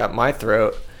at me at my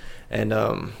throat?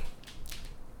 And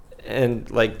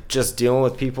like just dealing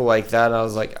with people like that, I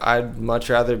was like, I'd much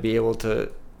rather be able to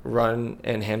run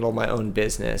and handle my own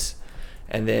business,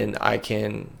 and then I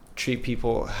can treat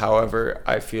people however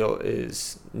I feel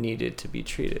is needed to be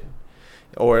treated.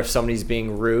 Or if somebody's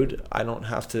being rude, I don't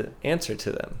have to answer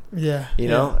to them. Yeah. You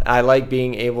know, I like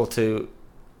being able to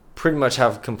pretty much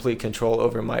have complete control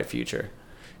over my future.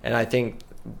 And I think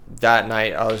that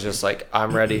night I was just like,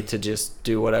 I'm ready to just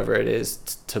do whatever it is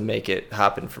to make it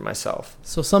happen for myself.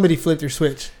 So somebody flipped your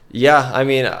switch. Yeah, I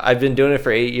mean, I've been doing it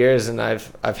for 8 years, and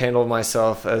I've handled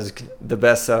myself as the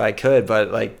best that I could.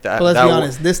 But like that, but let's be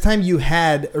honest. This time you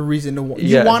had a reason to.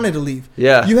 Yeah. You wanted to leave.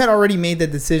 Yeah, you had already made the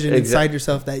decision inside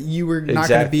yourself that you were not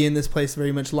going to be in this place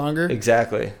very much longer.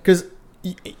 Exactly. Because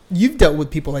you've dealt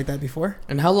with people like that before.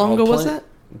 And how long ago was that?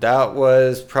 That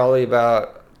was probably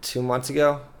about 2 months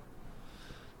ago.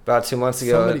 About 2 months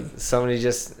ago, somebody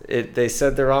they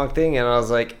said the wrong thing, and I was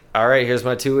like, all right, here's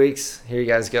my 2 weeks. Here you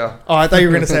guys go. Oh, I thought you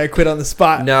were going to say I quit on the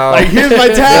spot. No. Like, here's my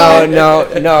talent.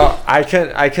 No.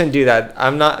 I couldn't do that.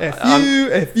 I'm not.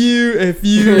 If you,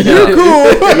 you're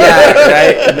cool. Yeah,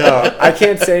 right? No, I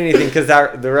can't say anything because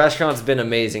the restaurant's been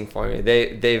amazing for me.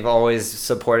 They've always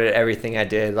supported everything I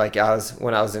did. Like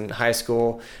when I was in high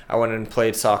school, I went and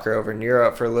played soccer over in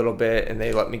Europe for a little bit, and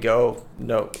they let me go.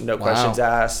 No questions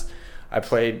asked. I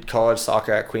played college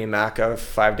soccer at Queen Maca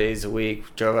 5 days a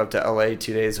week, drove up to LA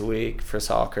 2 days a week for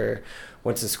soccer,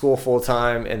 went to school full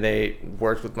time, and they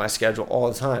worked with my schedule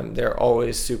all the time. They're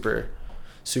always super,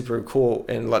 super cool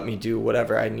and let me do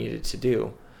whatever I needed to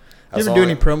do. You ever do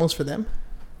any promos for them?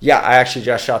 Yeah, I actually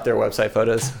just shot their website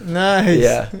photos.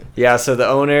 Nice. Yeah. So the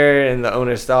owner and the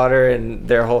owner's daughter and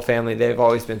their whole family, they've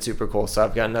always been super cool. So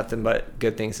I've got nothing but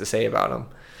good things to say about them.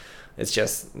 It's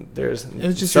just your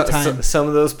time. Some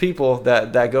of those people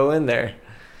that go in there,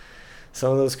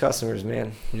 some of those customers,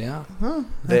 man. Yeah. Huh.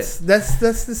 That's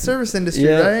the service industry,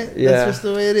 right? Yeah. That's just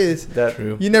the way it is.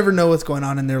 True. You never know what's going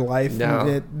on in their life.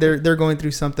 No. They're going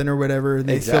through something or whatever, and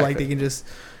they feel like they can just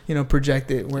project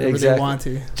it wherever they want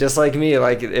to. Just like me,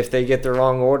 like if they get the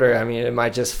wrong order, I mean, it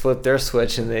might just flip their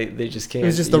switch and they just can't.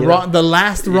 It's just the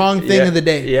last wrong thing of the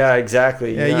day. Yeah,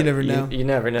 exactly. Yeah, you never know. You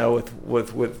never know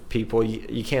with people.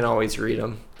 You can't always read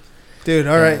them. Dude,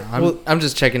 all right. I'm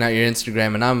just checking out your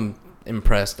Instagram, and I'm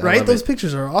impressed. Right? Those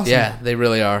pictures are awesome. Yeah, they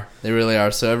really are.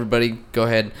 So everybody, go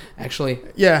ahead. Actually,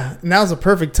 yeah, now's a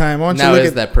perfect time. I want you to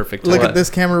look at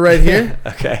this camera right here.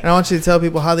 Okay. And I want you to tell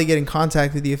people how they get in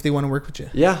contact with you if they want to work with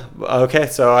you. Yeah. Okay.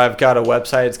 So I've got a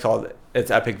website. It's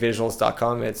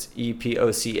epicvisuals.com. It's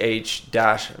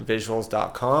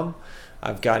EPOCH-visuals.com.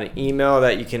 I've got an email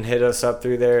that you can hit us up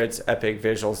through there. It's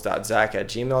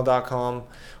epicvisuals.zach@gmail.com.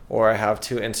 Or I have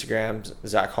 2 Instagrams,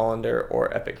 Zach Hollander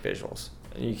or Epic Visuals.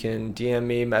 You can DM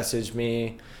me, message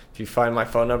me. If you find my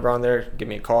phone number on there, give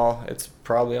me a call. It's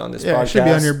probably on this podcast. Yeah, it should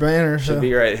be on your banner. Should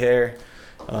be right here.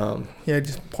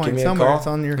 Just point somewhere. It's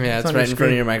on your. Yeah, it's right in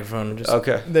front of your microphone.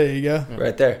 Okay. There you go.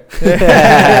 Right there.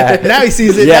 Now he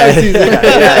sees it.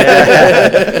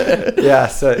 Yeah.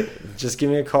 So just give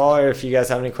me a call, or if you guys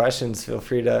have any questions, feel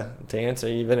free to answer.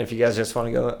 Even if you guys just want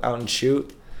to go out and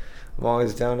shoot, I'm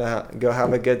always down to go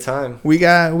have a good time.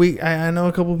 I know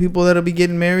a couple people that'll be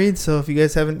getting married. So if you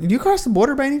guys haven't, do you cross the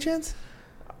border by any chance?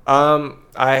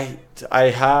 I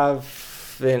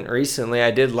haven't recently. I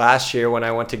did last year when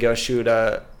I went to go shoot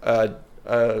a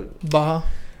Baja.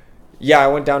 Yeah, I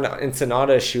went down to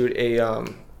Ensenada to shoot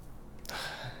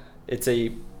it's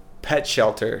a pet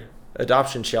shelter,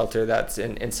 adoption shelter that's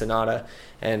in Ensenada,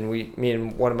 and me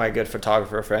and one of my good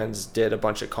photographer friends did a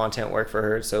bunch of content work for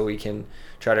her so we can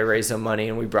try to raise some money,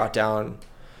 and we brought down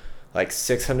like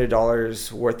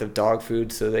 $600 worth of dog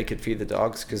food so they could feed the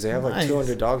dogs because they have like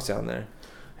 200 dogs down there.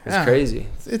 It's crazy.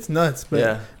 It's nuts.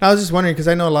 But I was just wondering because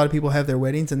I know a lot of people have their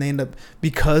weddings and they end up,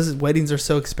 because weddings are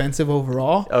so expensive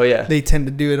overall. Oh, yeah. They tend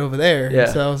to do it over there. Yeah.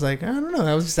 So I was like, I don't know.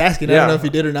 I was just asking. I don't know if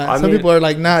you did or not. Some people are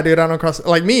like, nah, dude, I don't cross.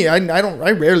 Like me, I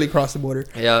rarely cross the border.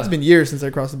 Yeah. It's been years since I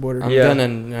crossed the border. I'm done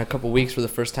in a couple weeks for the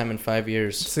first time in 5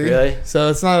 years. See? Really? So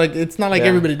it's not like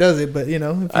everybody does it, but if you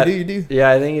do, you do.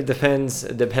 Yeah, I think it depends.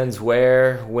 It depends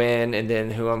where, when, and then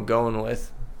who I'm going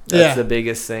with. That's the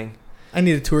biggest thing. I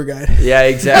need a tour guide. Yeah,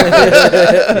 exactly.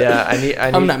 Yeah, I need.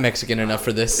 I'm not Mexican enough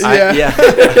for this. Yeah.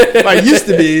 I used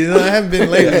to be. I haven't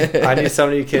been lately. I need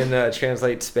somebody who can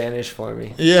translate Spanish for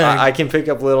me. Yeah. I can pick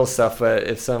up little stuff, but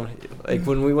if like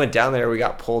when we went down there, we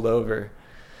got pulled over,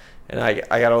 and I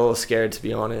got a little scared, to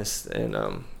be honest.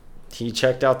 And he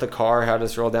checked out the car, had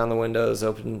us roll down the windows,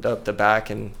 opened up the back,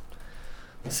 and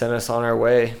sent us on our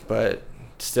way. But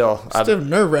still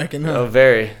nerve wracking, huh? Oh,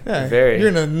 very. You're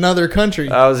in another country.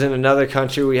 I was in another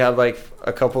country. We had like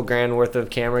a couple grand worth of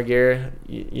camera gear.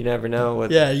 You never know.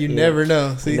 You never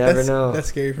know. See, you never know. That's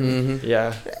scary for me. Mm-hmm.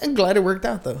 Yeah. I'm glad it worked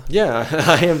out, though. Yeah,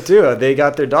 I am too. They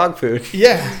got their dog food.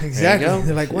 Yeah, exactly. go.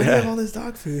 They're like, why do you have all this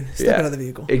dog food? Step out of the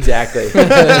vehicle. Exactly.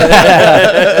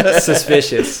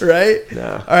 Suspicious. Right?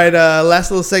 No. All right,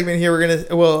 last little segment here. We're going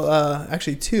to,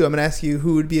 actually two. I'm going to ask you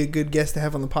who would be a good guest to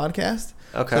have on the podcast.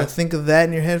 Okay. So think of that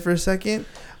in your head for a second.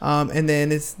 And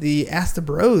then it's the Ask the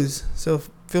Bros. So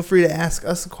feel free to ask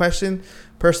us a question,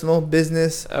 personal,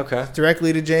 business, Okay.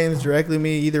 directly to James, directly to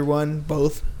me, either one,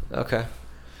 both. Okay.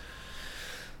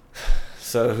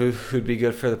 So who'd be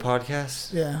good for the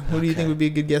podcast? Yeah. Who do you think would be a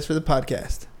good guest for the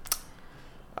podcast?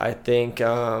 I think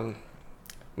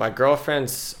my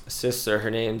girlfriend's sister, her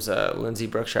name's Lindsay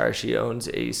Brookshire. She owns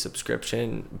a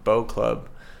subscription bow club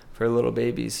for little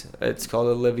babies. It's called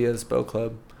Olivia's Bow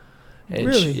Club. And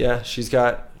Really? she's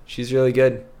really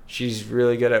good. She's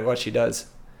really good at what she does.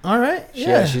 All right.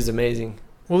 Yeah, she's amazing.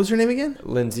 What was her name again?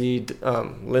 Lindsay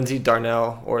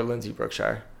Darnell or Lindsay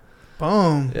Brookshire.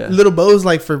 Boom. Yeah. Little bows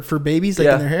like for babies, like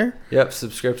in their hair? Yep,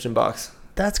 subscription box.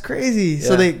 That's crazy.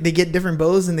 So Yeah. they get different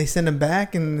bows and they send them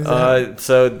back? And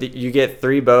you get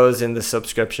 3 bows in the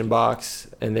subscription box,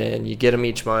 and then you get them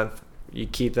each month. You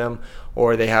keep them,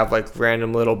 or they have like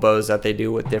random little bows that they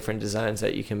do with different designs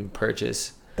that you can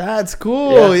purchase. That's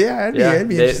cool. Yeah, I'd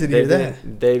be interested to hear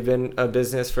that. They've been a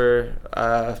business for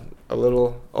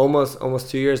almost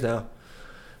 2 years now.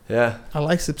 Yeah. I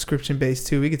like subscription based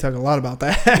too. We could talk a lot about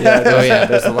that. Yeah,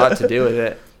 there's a lot to do with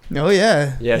it. Oh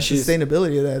yeah. Yeah, the she's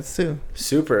sustainability of that too.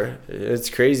 super. It's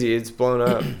crazy. It's blown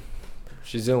up.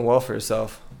 She's doing well for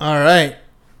herself. All right.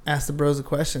 Ask the bros a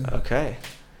question. Okay.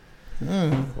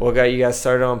 What got you guys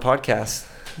started on podcasts?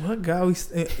 What got we?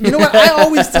 You know what? I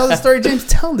always tell the story. James,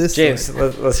 tell this. James,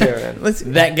 story. let's hear it,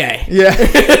 man. That guy. Yeah.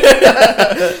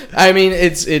 I mean,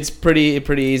 it's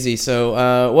pretty easy. So,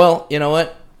 well, you know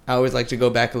what? I always like to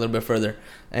go back a little bit further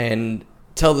and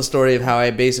tell the story of how I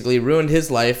basically ruined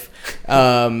his life.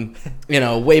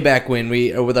 Way back when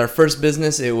with our first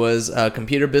business, it was a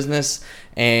computer business,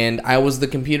 and I was the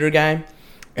computer guy.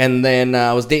 And then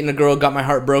I was dating a girl, got my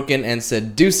heart broken, and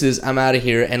said, "Deuces, I'm out of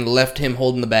here," and left him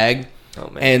holding the bag. Oh,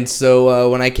 man. And so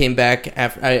when I came back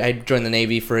after I joined the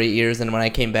Navy for 8 years, and when I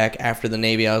came back after the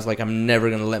Navy, I was like, I'm never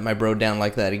gonna let my bro down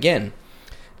like that again.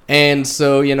 And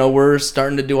so, we're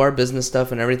starting to do our business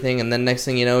stuff and everything. And then next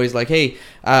thing you know, he's like, hey,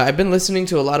 I've been listening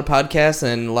to a lot of podcasts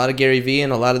and a lot of Gary Vee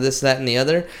and a lot of this, that, and the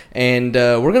other. And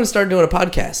we're going to start doing a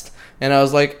podcast. And I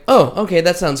was like, oh, okay,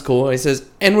 that sounds cool. He says,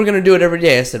 and we're going to do it every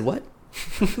day. I said, what?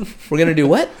 We're going to do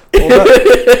what?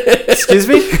 Excuse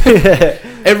me?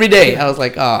 Every day. I was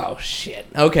like, oh, shit.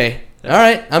 Okay. All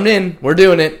right. I'm in. We're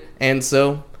doing it. And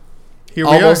so Here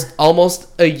we are. Almost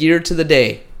a year to the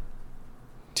day.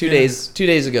 2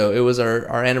 days ago, it was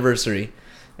our anniversary,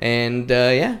 and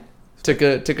took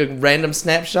a random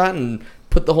snapshot and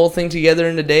put the whole thing together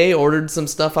in a day. Ordered some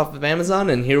stuff off of Amazon,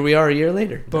 and here we are a year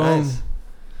later. Boom. Nice.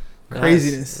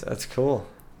 Craziness. That's cool.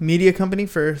 Media company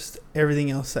first, everything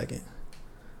else second.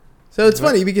 So it's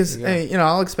funny because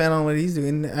I'll expand on what he's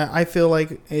doing. I feel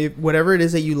like whatever it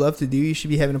is that you love to do, you should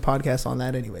be having a podcast on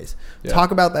that anyways. Yeah.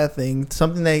 Talk about that thing.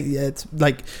 Something that it's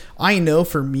like, I know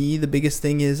for me, the biggest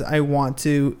thing is I want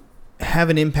to have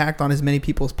an impact on as many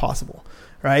people as possible.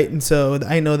 Right. And so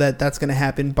I know that that's going to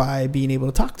happen by being able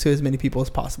to talk to as many people as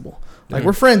possible. Like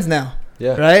we're friends now.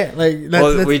 Yeah. Right. Like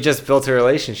that's, we just built a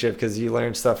relationship because you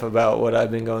learned stuff about what I've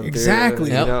been going through.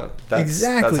 Exactly. That's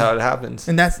how it happens.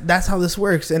 And that's how this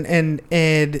works. And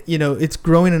it's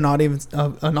growing an audience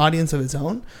of its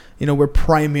own. We're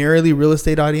primarily real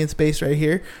estate audience based right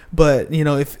here, but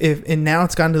if now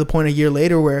it's gotten to the point a year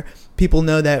later where people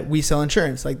know that we sell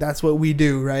insurance. Like that's what we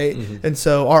do, right? Mm-hmm. And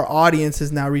so our audience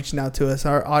is now reaching out to us.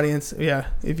 Our audience,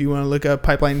 if you want to look up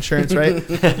Pipeline Insurance, right?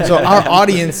 So our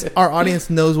audience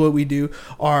knows what we do.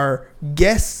 Our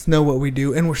guests know what we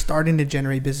do, and we're starting to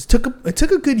generate business. It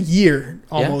took a good year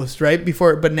almost, right?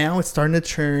 But now it's starting to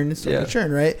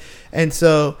churn. Right? And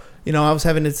so I was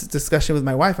having this discussion with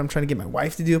my wife. I'm trying to get my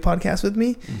wife to do a podcast with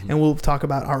me, and we'll talk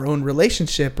about our own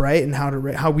relationship, right? And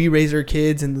how we raise our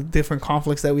kids and the different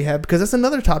conflicts that we have, because that's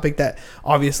another topic that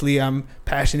obviously I'm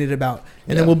passionate about.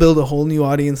 And then we'll build a whole new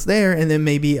audience there, and then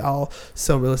maybe I'll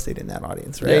sell real estate in that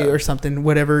audience, right? Or something,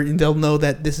 whatever. And they'll know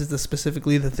that this is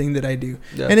specifically the thing that I do.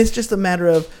 Yeah. And it's just a matter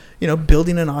of,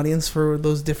 building an audience for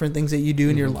those different things that you do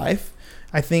in your life.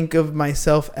 I think of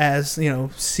myself as,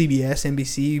 CBS,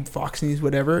 NBC, Fox News,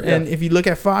 whatever. Yeah. And if you look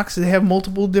at Fox, they have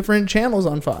multiple different channels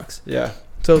on Fox. Yeah.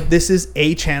 So this is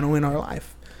a channel in our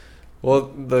life.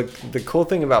 Well, the cool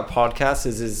thing about podcasts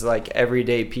is like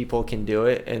everyday people can do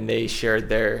it, and they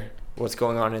share what's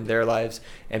going on in their lives,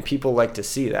 and people like to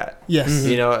see that. Yes.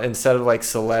 Instead of like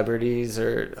celebrities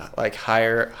or like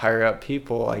higher up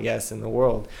people, I guess, in the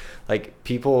world, like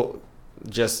people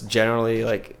just generally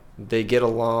like they get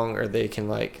along, or they can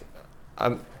like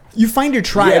you find your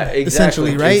tribe,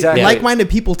 essentially, right? Exactly. Like-minded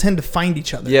people tend to find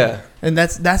each other. Yeah. And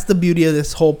that's the beauty of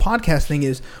this whole podcast thing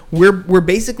is we're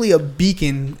basically a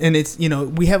beacon, and it's,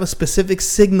 we have a specific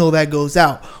signal that goes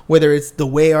out, whether it's the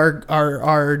way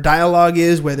our dialogue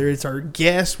is, whether it's our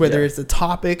guest, whether it's the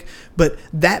topic, but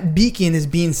that beacon is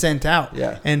being sent out.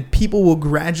 Yeah. And people will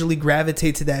gradually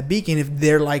gravitate to that beacon if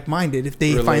they're like-minded, if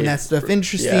they find that stuff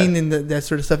interesting and that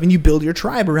sort of stuff, and you build your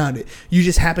tribe around it. You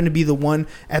just happen to be the one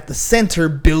at the center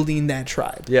building that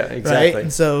tribe. Yeah, exactly. Right?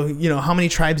 And so, how many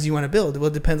tribes do you want to build? Well,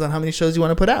 it depends on how many shows you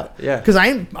want to put out. Yeah. Because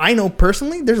I know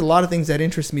personally there's a lot of things that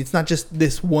interest me. It's not just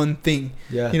this one thing.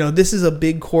 Yeah. This is a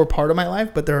big core part of my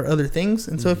life, but there are other things.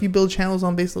 And so if you build channels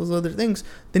on base of those other things,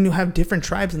 then you'll have different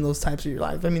tribes in those types of your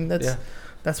life. I mean,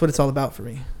 that's what it's all about for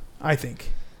me, I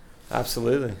think.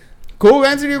 Absolutely. Cool.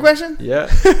 Answer your question?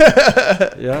 Yeah.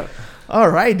 Yeah. All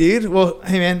right, dude. Well,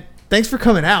 hey, man. Thanks for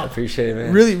coming out. Appreciate it,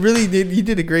 man. Really, you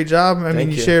did a great job. I mean,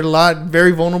 you shared a lot.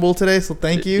 Very vulnerable today, so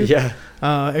thank you. Yeah.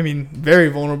 Very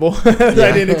vulnerable.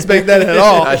 I didn't expect that at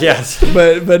all. Yes.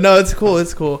 But no, it's cool.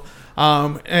 It's cool.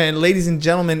 And ladies and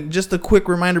gentlemen, just a quick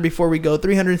reminder before we go,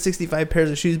 365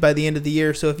 pairs of shoes by the end of the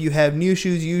year. So if you have new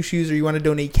shoes, used shoes, or you want to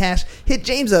donate cash, hit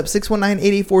James up,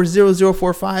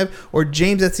 619-884-0045, or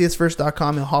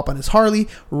james@csfirst.com. He'll hop on his Harley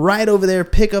right over there,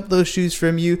 pick up those shoes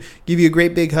from you, give you a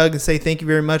great big hug, and say thank you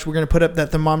very much. We're going to put up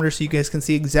that thermometer so you guys can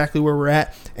see exactly where we're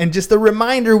at. And just a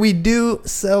reminder, we do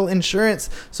sell insurance.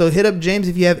 So hit up James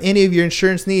if you have any of your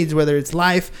insurance needs, whether it's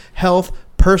life, health,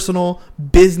 personal,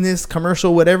 business,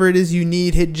 commercial, whatever it is you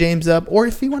need, hit James up. Or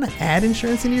if you want to add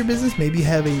insurance into your business, maybe you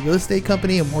have a real estate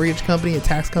company, a mortgage company, a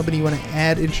tax company, you want to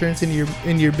add insurance into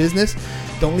your business,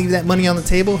 don't leave that money on the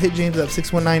table. Hit James up,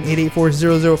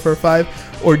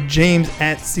 619-884-0045, or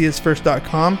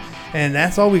james@csfirst.com. And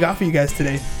that's all we got for you guys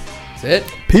today. That's it.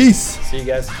 Peace. See you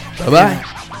guys. Bye-bye.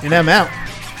 And I'm out.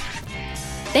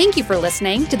 Thank you for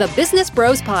listening to the Business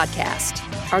Bros Podcast.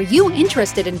 Are you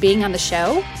interested in being on the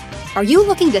show? Are you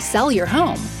looking to sell your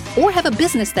home or have a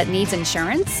business that needs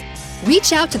insurance?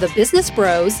 Reach out to the Business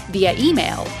Bros via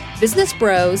email,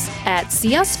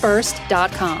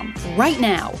 businessbros@csfirst.com right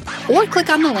now, or click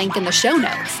on the link in the show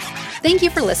notes. Thank you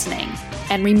for listening.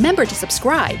 And remember to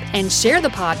subscribe and share the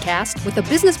podcast with the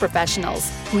business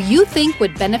professionals who you think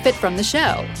would benefit from the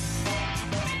show.